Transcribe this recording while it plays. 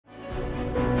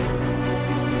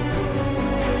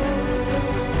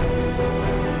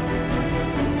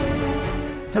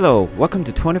Hello, welcome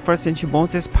to 21st Century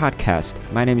Moses Podcast.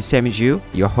 My name is Sammy Ju,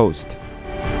 your host.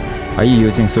 Are you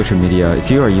using social media?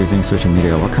 If you are using social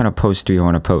media, what kind of post do you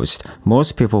want to post?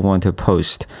 Most people want to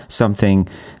post something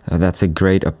that's a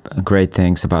great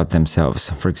things about themselves.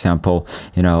 For example,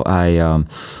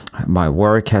 my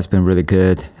work has been really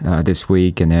good this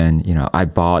week, and then I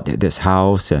bought this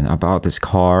house and I bought this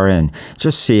car, and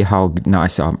just see how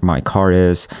nice my car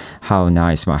is, how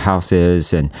nice my house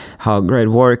is, and how great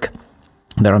work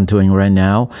that I'm doing right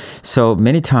now. So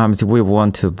many times we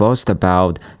want to boast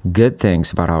about good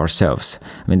things about ourselves.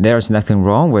 I mean, there's nothing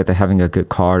wrong with having a good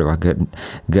car or a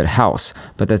good house.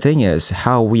 But the thing is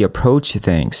how we approach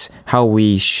things, how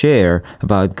we share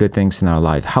about good things in our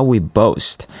life, how we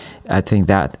boast. I think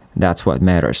that's what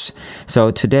matters.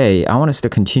 So today I want us to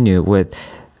continue with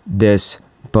this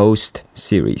boast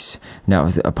series. Now,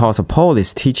 Apostle Paul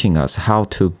is teaching us how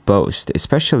to boast,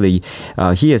 especially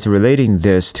he is relating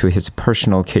this to his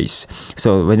personal case.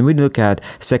 So when we look at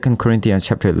 2 Corinthians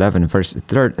chapter 11, verse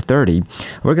 30,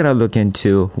 we're going to look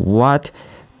into what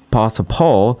Apostle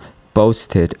Paul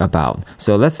boasted about.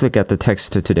 So let's look at the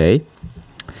text today.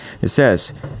 It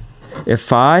says,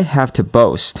 "If I have to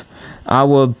boast, I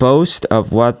will boast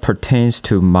of what pertains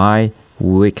to my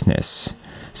weakness."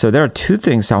 So there are two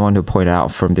things I want to point out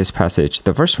from this passage.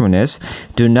 The first one is,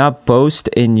 do not boast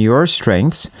in your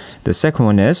strengths. The second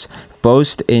one is,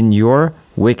 boast in your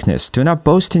weakness. Do not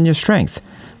boast in your strength,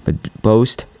 but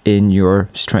boast in your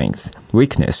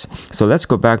weakness. So let's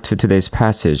go back to today's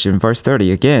passage. In verse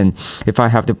 30 again, "If I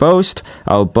have to boast,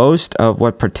 I'll boast of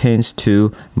what pertains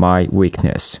to my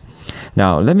weakness."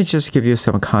 Now, let me just give you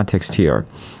some context here.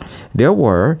 There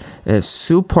were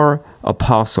super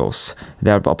apostles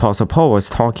that Apostle Paul was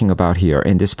talking about here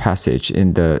in this passage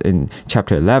in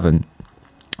chapter 11.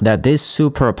 That these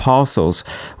super apostles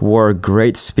were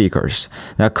great speakers.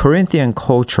 Now, Corinthian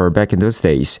culture back in those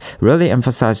days really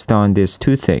emphasized on these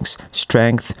two things: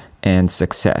 strength and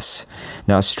success.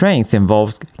 Now, strength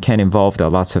can involve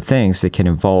lots of things. It can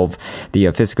involve the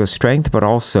physical strength, but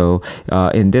also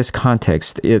in this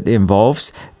context, it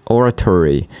involves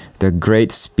oratory, the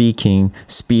great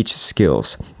speech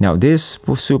skills. Now, these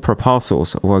super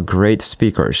apostles were great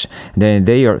speakers. Then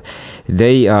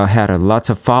they had lots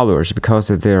of followers because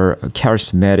of their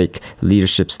charismatic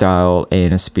leadership style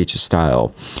and speech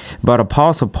style. But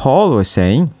Apostle Paul was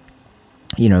saying,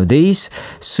 these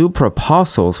super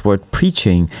apostles were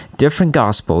preaching different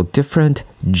gospel, different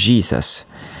Jesus.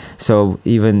 So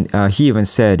he even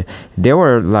said they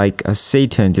were like a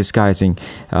Satan disguising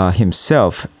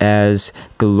himself as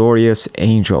glorious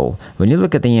angel. When you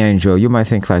look at the angel, you might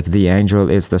think like the angel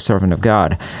is the servant of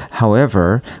God.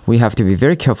 However, we have to be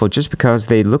very careful. Just because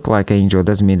they look like angel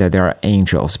doesn't mean that they are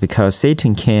angels, because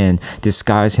Satan can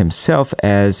disguise himself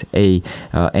as a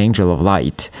angel of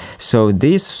light. So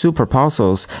these super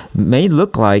apostles may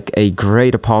look like a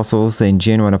great apostles and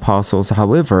genuine apostles.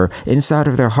 However, inside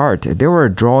of their heart, they were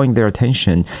drawing their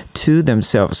attention to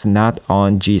themselves, not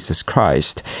on Jesus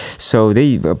Christ. So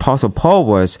the Apostle Paul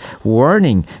was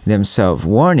warning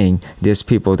these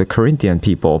people, the Corinthian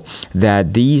people,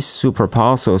 that these super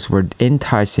apostles were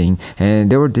enticing and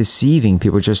they were deceiving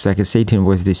people just like Satan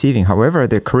was deceiving. However,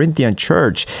 the Corinthian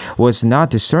church was not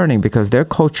discerning, because their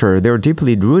culture, they were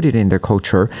deeply rooted in their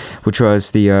culture, which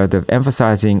was the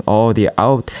emphasizing all the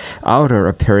outer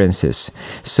appearances.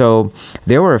 So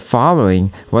they were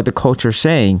following what the culture is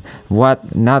saying,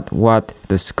 not what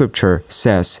the scripture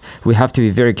says. We have to be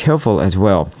very careful as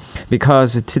well,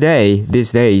 because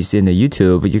these days in the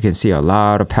YouTube, you can see a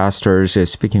lot of pastors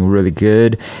speaking really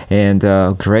good, and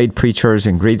great preachers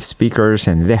and great speakers,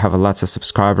 and they have lots of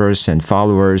subscribers and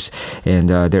followers, and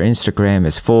their Instagram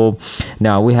is full.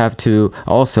 Now, we have to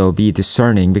also be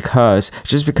discerning, because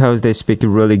just because they speak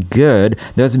really good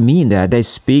doesn't mean that they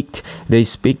speak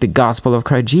the gospel of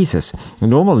Christ Jesus.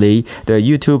 Normally, the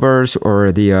YouTubers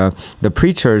or the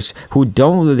preachers who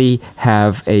don't really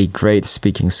have a great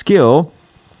speaking skill,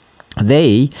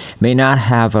 they may not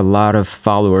have a lot of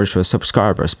followers or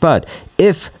subscribers, but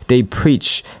if they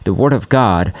preach the word of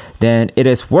God, then it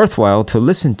is worthwhile to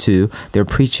listen to their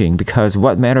preaching, because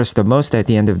what matters the most at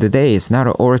the end of the day is not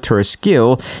an oratory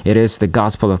skill. It is the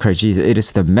gospel of Christ Jesus. It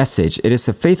is the message. It is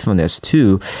the faithfulness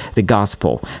to the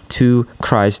gospel, to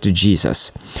Christ, to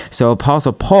Jesus. So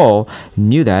Apostle Paul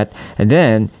knew that, and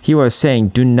then he was saying,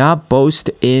 do not boast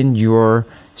in your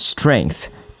strength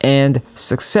and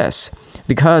success,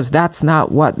 because that's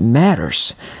not what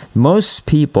matters. Most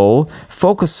people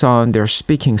focus on their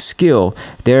speaking skill,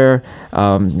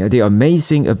 the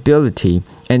amazing ability,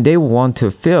 and they want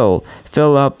to fill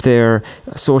fill up their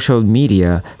social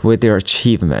media with their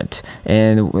achievement,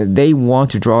 and they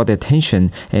want to draw the attention,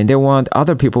 and they want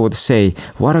other people to say,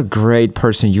 what a great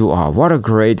person you are, what a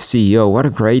great CEO, what a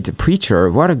great preacher,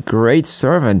 what a great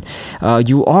servant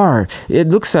you are. It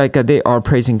looks like they are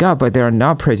praising God, but they are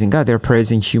not praising God, they're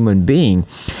praising human being.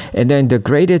 And then the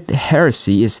greatest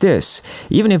heresy is this: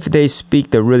 even if they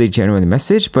speak the really genuine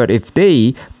message, but if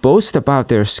they boast about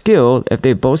their skill, if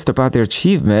they boast about their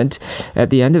achievement, at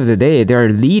the end of the day, they're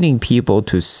leading people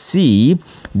to see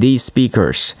these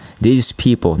speakers, these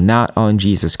people, not on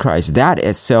Jesus Christ. That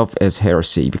itself is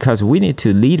heresy, because we need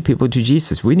to lead people to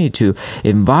Jesus. We need to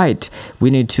invite, we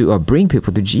need to bring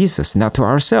people to Jesus, not to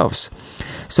ourselves.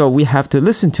 So we have to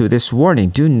listen to this warning.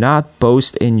 Do not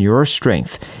boast in your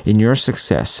strength, in your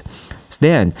success.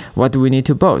 Then, what do we need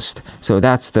to boast? So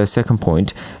that's the second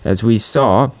point. As we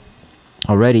saw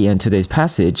already in today's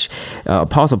passage,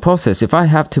 Apostle Paul says, if I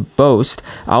have to boast,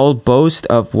 I will boast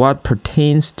of what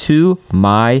pertains to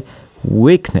my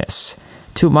weakness.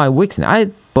 To my weakness.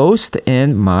 I boast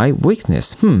in my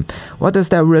weakness. What does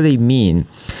that really mean?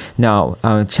 Now,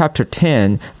 chapter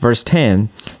 10, verse 10,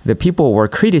 the people were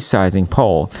criticizing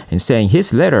Paul and saying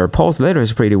Paul's letter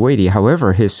is pretty weighty.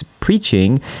 However, his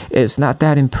preaching is not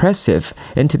that impressive.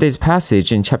 In today's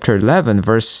passage, in chapter 11,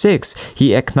 verse 6,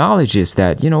 he acknowledges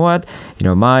that,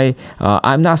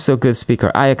 I'm not so good speaker.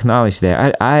 I acknowledge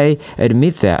that. I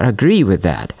admit that. I agree with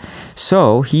that.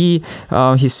 So he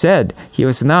said he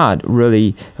was not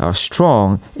really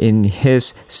strong in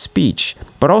his speech.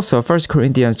 But also 1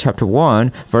 Corinthians chapter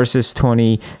 1, verses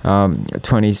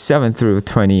 27 through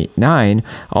 29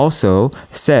 also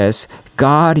says,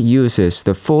 God uses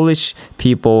the foolish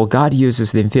people, God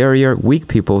uses the inferior, weak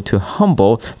people to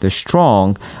humble the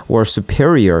strong or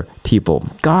superior people.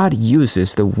 God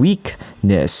uses the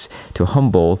weakness to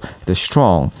humble the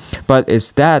strong. But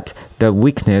is that the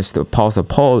weakness the Apostle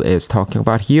Paul is talking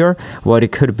about here? Well,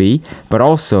 it could be. But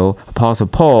also, Apostle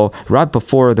Paul, right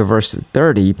before the verse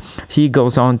 30, he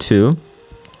goes on to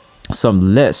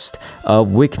some list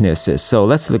of weaknesses. So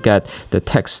let's look at the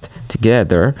text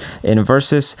together in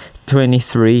verses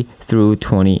 23 through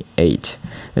 28.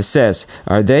 It says,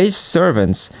 are they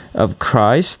servants of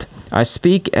Christ? I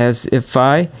speak as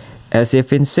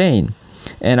if insane,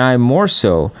 and I more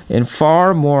so, in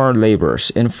far more labors,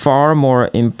 in far more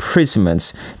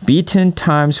imprisonments, beaten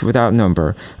times without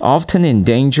number, often in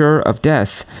danger of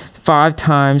death. 5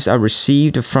 times I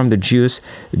received from the Jews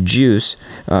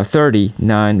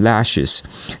 39 lashes.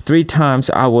 3 times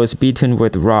I was beaten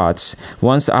with rods.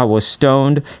 Once I was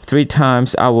stoned. 3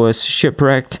 times I was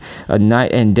shipwrecked. A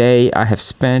night and day I have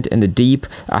spent in the deep.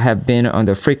 I have been on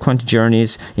the frequent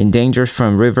journeys, in dangers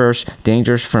from rivers,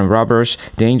 dangers from robbers,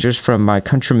 dangers from my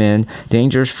countrymen,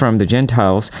 dangers from the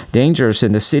Gentiles, dangers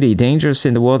in the city, dangers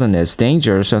in the wilderness,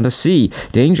 dangers on the sea,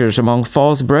 dangers among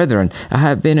false brethren. I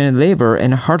have been in labor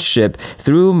and hardship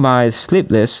through my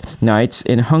sleepless nights,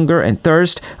 in hunger and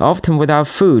thirst, often without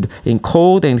food, in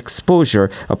cold and exposure.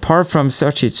 Apart from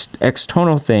such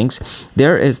external things,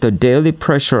 there is the daily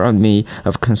pressure on me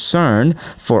of concern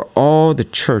for all the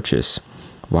churches.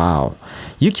 Wow.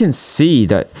 You can see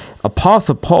that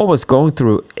Apostle Paul was going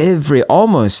through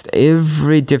almost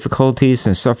every difficulties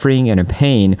and suffering and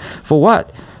pain. For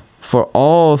what? For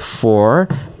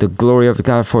the glory of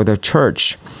God, for the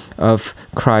church of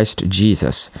Christ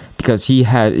Jesus, because he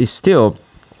is still,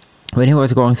 when he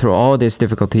was going through all these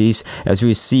difficulties, as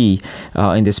we see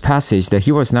in this passage, that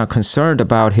he was not concerned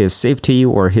about his safety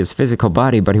or his physical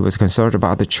body, but he was concerned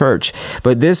about the church.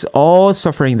 But this all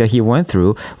suffering that he went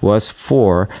through was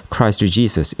for Christ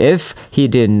Jesus. If he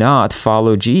did not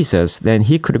follow Jesus, then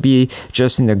he could be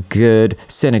just in a good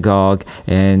synagogue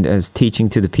and as teaching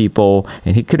to the people,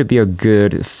 and he could be a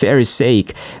good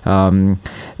Pharisee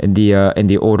in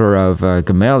the order of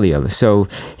Gamaliel. So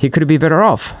he could be better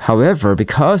off. However,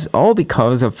 because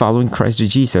of following Christ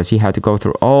Jesus, he had to go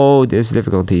through all these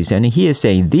difficulties. And he is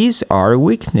saying these are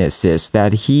weaknesses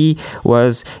that he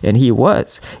was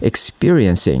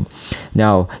experiencing.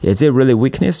 Now, is it really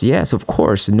weakness? Yes, of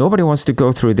course. Nobody wants to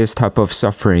go through this type of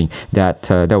suffering that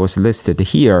was listed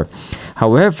here.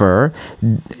 However,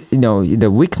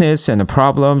 the weakness and the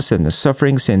problems and the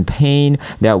sufferings and pain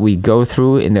that we go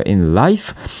through in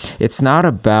life, it's not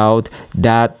about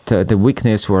that the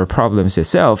weakness or problems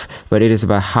itself, but it is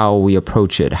about how we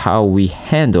approach it, how we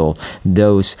handle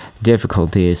those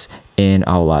difficulties in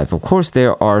our life. Of course,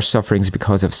 there are sufferings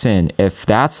because of sin. If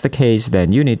that's the case,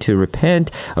 then you need to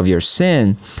repent of your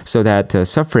sin so that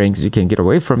sufferings, you can get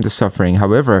away from the suffering.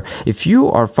 However, if you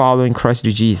are following Christ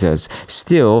Jesus,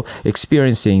 still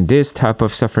experiencing this type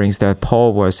of sufferings that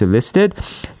Paul was listed,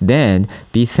 then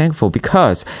be thankful,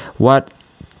 because what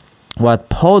what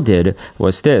Paul did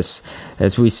was this,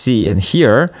 as we see in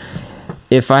here,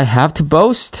 if I have to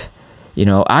boast,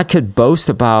 I could boast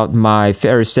about my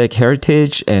Pharisaic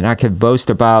heritage, and I could boast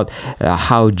about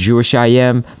how Jewish I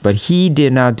am, but he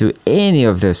did not do any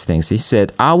of those things. He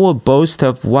said, I will boast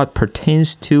of what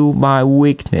pertains to my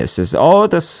weaknesses, all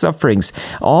the sufferings,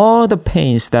 all the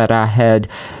pains that I had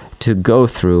to go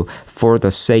through for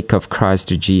the sake of Christ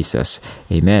Jesus.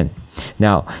 Amen.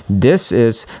 Now, this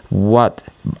is what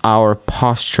our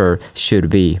posture should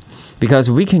be.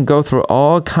 Because we can go through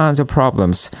all kinds of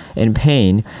problems and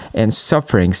pain and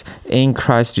sufferings in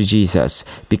Christ Jesus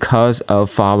because of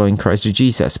following Christ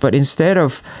Jesus. But instead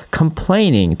of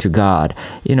complaining to God,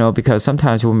 because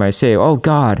sometimes we might say, oh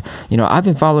God, I've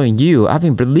been following you, I've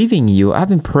been believing you, I've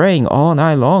been praying all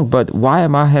night long, but why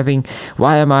am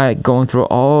I going through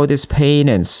all this pain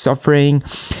and suffering?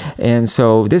 And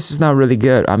so this is not really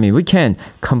good. We can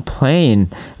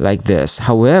complain like this.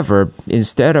 However,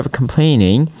 instead of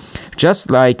complaining,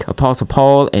 just like Apostle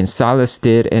Paul and Silas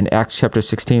did in Acts chapter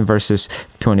 16, verses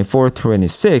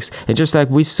 24-26, and just like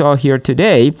we saw here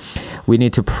today, we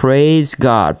need to praise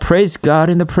God. Praise God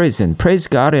in the prison. Praise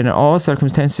God in all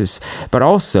circumstances. But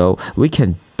also, we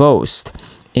can boast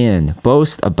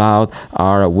about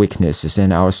our weaknesses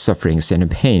and our sufferings and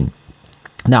pain.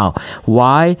 Now,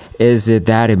 why is it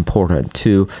that important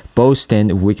to boast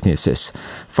in weaknesses?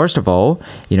 First of all,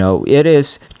 it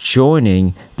is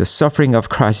joining the suffering of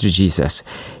Christ Jesus.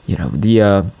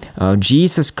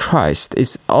 Jesus Christ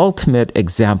is ultimate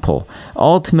example,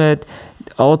 ultimate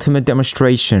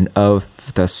demonstration of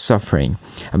the suffering.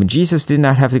 Jesus did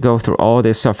not have to go through all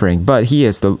this suffering, but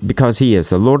because he is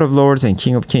the Lord of Lords and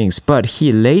King of Kings. But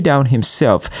he laid down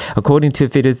himself. According to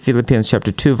Philippians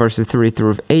chapter 2, verses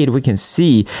 3-8, we can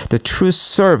see the true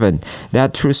servant.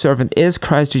 That true servant is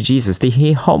Christ Jesus.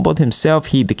 He humbled himself.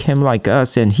 He became like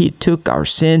us, and he took our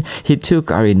sin. He took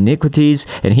our iniquities,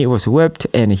 and he was whipped,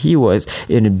 and he was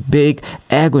in big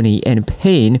agony and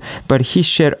pain. But he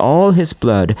shed all his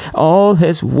blood, all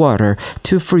his water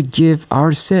to forgive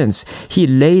our sins. He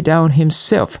laid down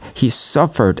himself. He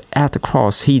suffered at the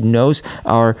cross. He knows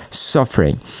our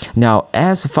suffering. Now,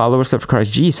 as followers of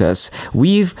Christ Jesus,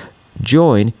 we've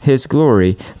joined his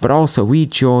glory, but also we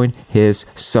join his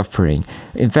suffering.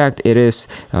 In fact, it is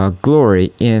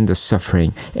glory in the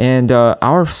suffering. And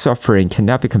our suffering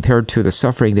cannot be compared to the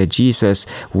suffering that Jesus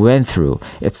went through.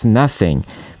 It's nothing.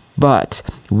 But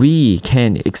we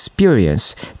can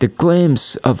experience the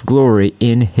glimpse of glory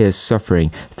in his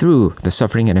suffering through the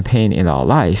suffering and the pain in our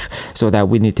life, so that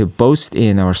we need to boast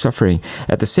in our suffering.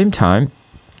 At the same time,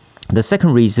 the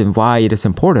second reason why it is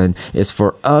important is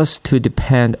for us to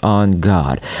depend on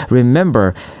God.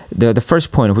 Remember the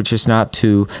first point, which is not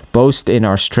to boast in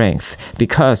our strength.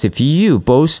 Because if you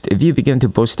begin to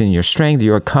boast in your strength,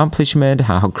 your accomplishment,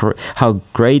 how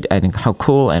great and how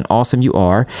cool and awesome you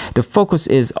are, the focus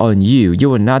is on you. You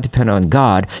will not depend on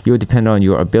God. You will depend on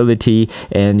your ability,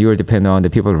 and you will depend on the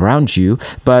people around you.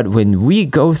 But when we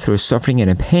go through suffering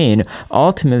and pain,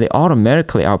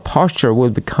 automatically our posture will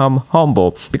become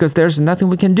humble, because there's nothing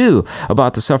we can do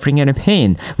about the suffering and the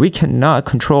pain. We cannot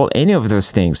control any of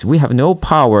those things. We have no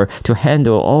power to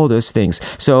handle all those things.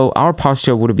 So our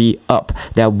posture would be up,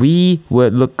 that we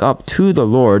would look up to the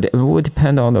Lord, and we would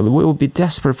depend on the Lord. We would be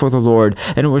desperate for the Lord,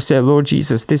 and we would say, Lord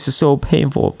Jesus, this is so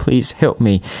painful. Please help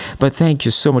me. But thank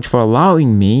you so much for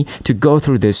allowing me to go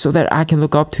through this, so that I can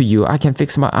look up to you. I can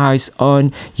fix my eyes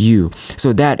on you.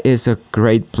 So that is a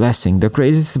great blessing. The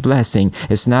greatest blessing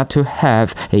is not to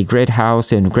have a great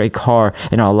house and great car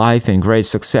in our life and great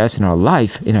success in our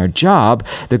life, in our job.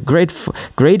 The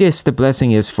greatest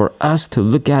blessing is for us to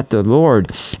look at the Lord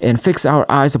and fix our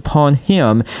eyes upon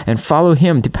him and follow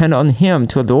him, depend on him,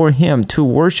 to adore him, to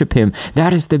worship him.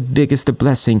 That is the biggest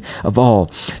blessing of all.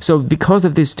 So because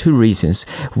of these two reasons,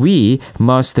 we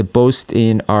must boast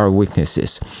in our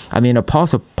weaknesses.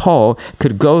 Apostle Paul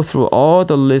could go through all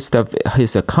the list of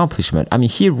his accomplishment.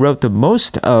 He wrote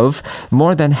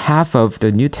more than half of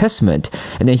the New Testament,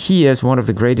 and then he is one of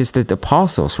the greatest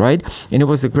apostles, right? And it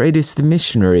was the greatest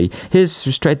missionary. His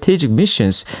strategic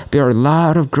missions bear a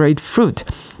lot of great fruit.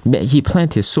 He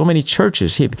planted so many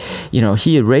churches.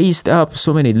 He raised up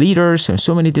so many leaders and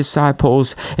so many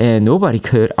disciples, and nobody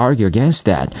could argue against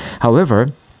that. However,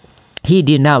 he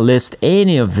did not list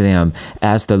any of them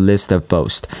as the list of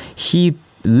boast. He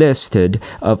listed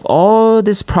of all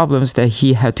these problems that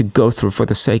he had to go through for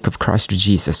the sake of Christ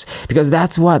Jesus, because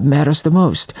that's what matters the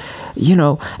most.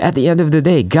 At the end of the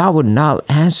day, God would not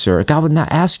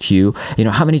ask you,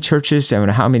 how many churches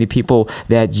and how many people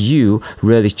that you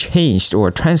really changed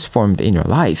or transformed in your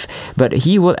life. But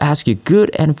he will ask you, good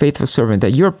and faithful servant,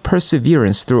 that your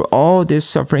perseverance through all these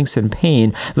sufferings and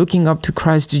pain, looking up to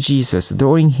Christ Jesus,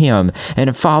 adoring him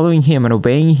and following him and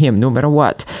obeying him no matter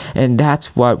what. And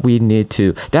that's what we need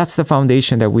to, that's the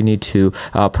foundation that we need to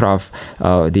put off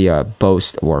the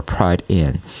boast or pride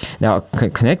in. Now,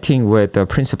 connecting with the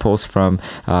principles from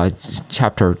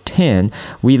chapter 10,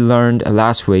 we learned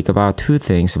last week about two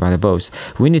things about the boast.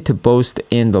 We need to boast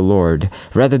in the Lord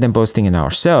rather than boasting in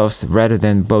ourselves, rather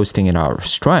than boasting in our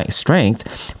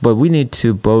strength, but we need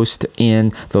to boast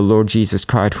in the Lord Jesus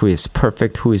Christ, who is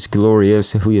perfect, who is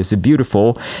glorious, who is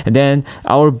beautiful. And then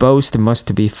our boast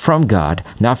must be from God,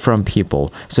 not from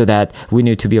people, so that we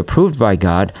need to be approved by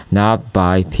God, not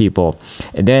by people.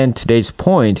 And then today's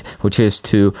point, which is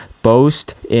to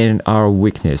boast in our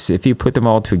weakness. If you put them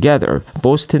all together,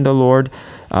 boast in the Lord,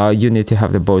 you need to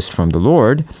have the boast from the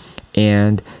Lord,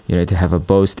 and you need to have a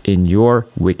boast in your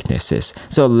weaknesses.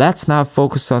 So let's not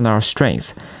focus on our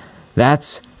strength.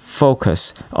 Let's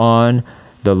focus on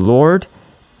the Lord,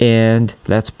 and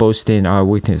let's boast in our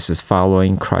weaknesses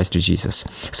following Christ Jesus.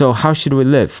 So how should we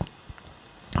live?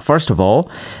 First of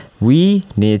all, we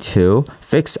need to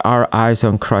fix our eyes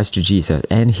on Christ Jesus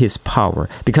and his power.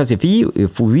 Because if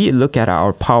we look at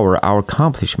our power, our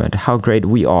accomplishment, how great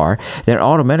we are, then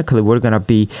automatically we're going to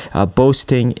be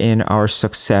boasting in our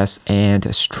success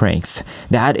and strength.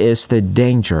 That is the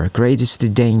danger,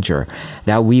 greatest danger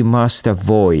that we must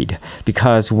avoid.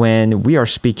 Because when we are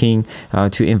speaking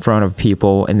in front of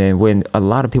people, and then when a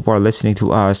lot of people are listening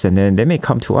to us, and then they may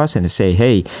come to us and say,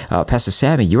 hey, Pastor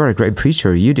Sammy, you are a great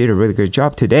preacher. You did a really good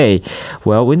job today.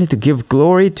 Well, we need to give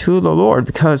glory to the Lord,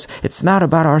 because it's not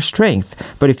about our strength.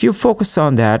 But if you focus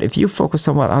on that, if you focus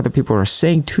on what other people are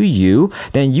saying to you,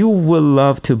 then you will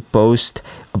love to boast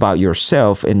about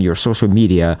yourself in your social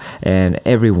media and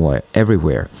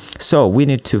everywhere. So we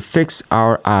need to fix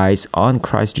our eyes on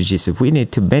Christ Jesus. We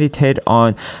need to meditate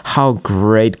on how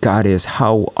great God is,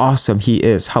 how awesome he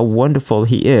is, how wonderful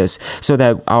he is, so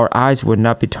that our eyes would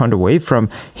not be turned away from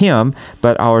him,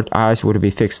 but our eyes would be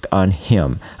fixed on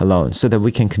him alone, so that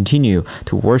we can continue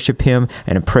to worship him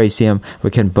and praise him. We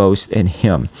can boast in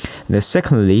him. And then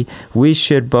secondly, we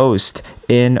should boast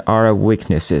in our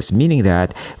weaknesses, meaning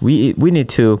that we need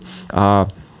to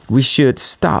we should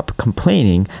stop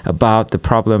complaining about the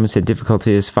problems and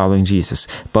difficulties following Jesus.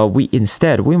 But we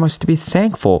must be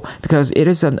thankful, because it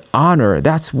is an honor.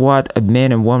 That's what a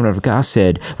man and woman of God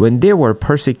said when they were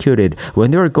persecuted,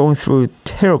 when they were going through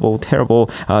terrible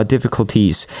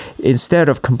difficulties. Instead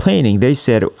of complaining, they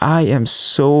said, I am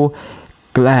so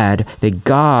glad that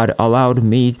God allowed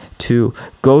me to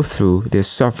go through this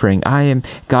suffering.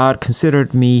 God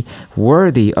considered me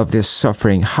worthy of this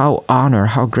suffering.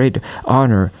 How great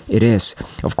honor it is.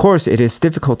 Of course, it is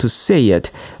difficult to say it,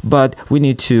 but we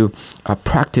need to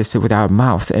practice it with our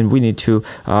mouth, and we need to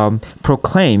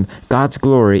proclaim God's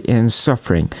glory in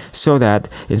suffering, so that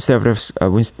instead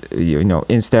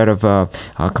of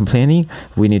complaining,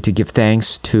 we need to give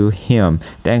thanks to him,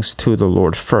 thanks to the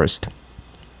Lord first.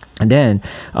 And then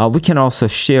we can also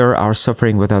share our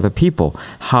suffering with other people.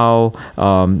 How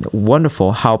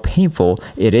wonderful, how painful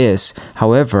it is.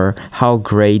 However, how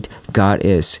great God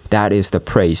is. That is the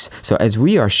praise. So as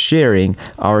we are sharing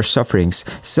our sufferings,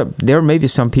 there may be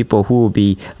some people who will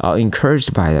be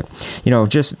encouraged by it.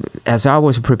 Just as I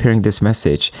was preparing this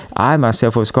message, I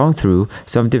myself was going through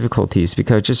some difficulties,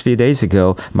 because just a few days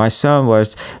ago, my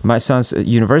son's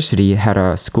university had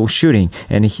a school shooting,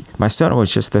 and my son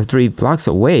was just 3 blocks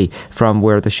away from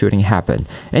where the shooting happened.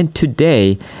 And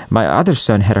today, my other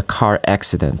son had a car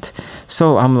accident.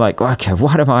 So I'm like, okay,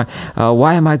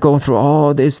 why am I going through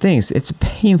all these things? It's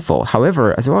painful.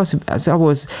 However, as I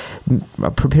was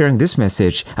preparing this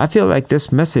message, I feel like this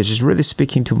message is really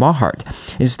speaking to my heart.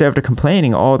 Instead of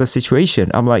complaining all the situation,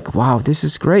 I'm like, wow, this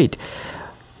is great.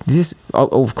 This,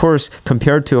 of course,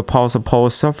 compared to Apostle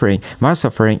Paul's suffering, my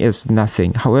suffering is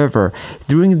nothing. However,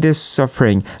 during this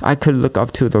suffering, I could look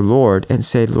up to the Lord and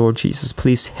say, Lord Jesus,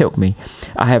 please help me.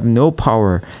 I have no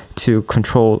power to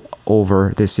control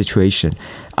over this situation.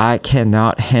 I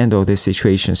cannot handle these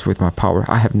situations with my power.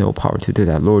 I have no power to do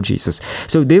that, Lord Jesus.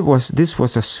 So this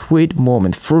was a sweet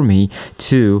moment for me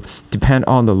to depend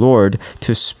on the Lord,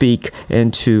 to speak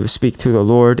to the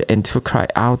Lord and to cry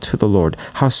out to the Lord.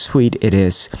 How sweet it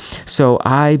is. So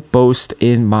I boast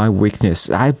in my weakness.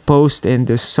 I boast in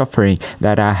this suffering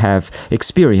that I have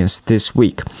experienced this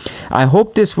week. I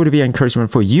hope this would be an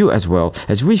encouragement for you as well.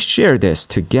 As we share this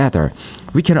together,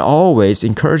 we can always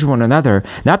encourage one another,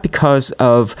 not because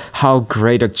of how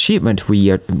great achievement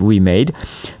we made,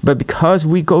 but because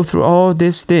we go through all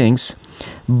these things.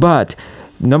 But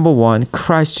number one,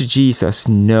 Christ Jesus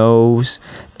knows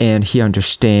and He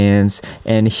understands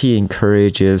and He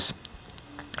encourages.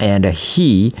 And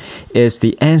He is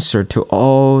the answer to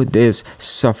all this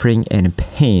suffering and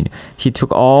pain. He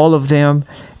took all of them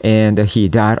and He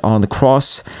died on the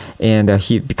cross, and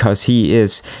because He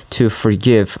is to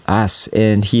forgive us,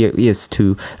 and He is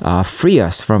to free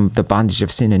us from the bondage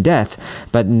of sin and death.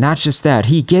 But not just that,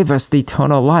 He gave us the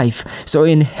eternal life. So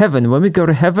in heaven, when we go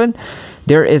to heaven,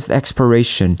 there is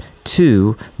expiration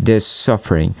to this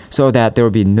suffering, so that there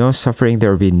will be no suffering, there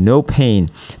will be no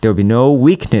pain, there will be no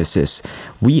weaknesses.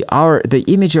 The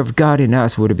image of God in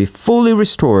us would be fully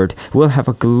restored. We'll have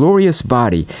a glorious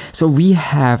body. So we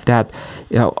have that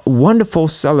wonderful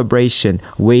celebration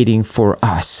waiting for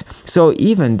us. So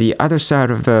even the other side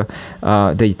of the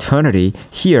eternity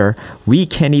here, we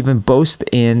can't even boast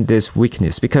in this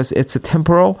weakness because it's a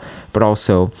temporal, but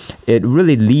also it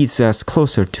really leads us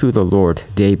closer to the Lord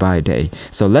day by day.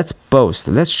 So let's boast.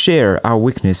 Let's share our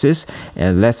weaknesses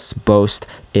and let's boast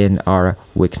in our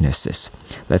weaknesses.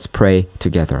 Let's pray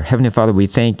together. Heavenly Father, we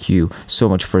thank You so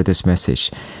much for this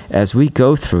message. As we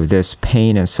go through this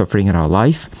pain and suffering in our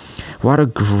life, what a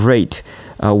great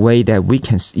way that we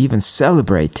can even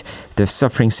celebrate the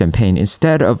sufferings and pain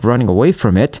instead of running away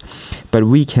from it, but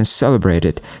we can celebrate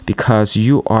it because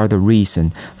You are the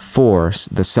reason for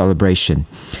the celebration.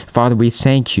 Father, we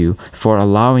thank You for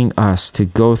allowing us to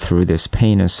go through this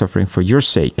pain and suffering for Your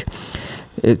sake,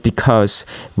 because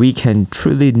we can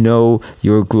truly know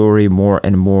Your glory more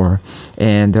and more,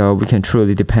 and we can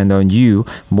truly depend on You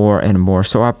more and more.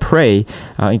 So I pray,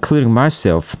 including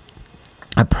myself,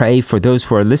 I pray for those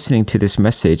who are listening to this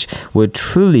message would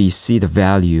truly see the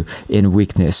value in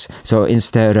weakness. So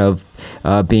instead of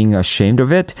being ashamed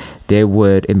of it, they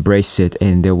would embrace it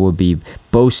and they will be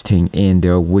boasting in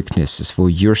their weaknesses for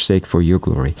Your sake, for Your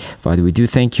glory. Father, we do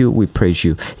thank You. We praise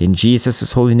You. In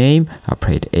Jesus' holy name, I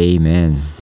pray. Amen.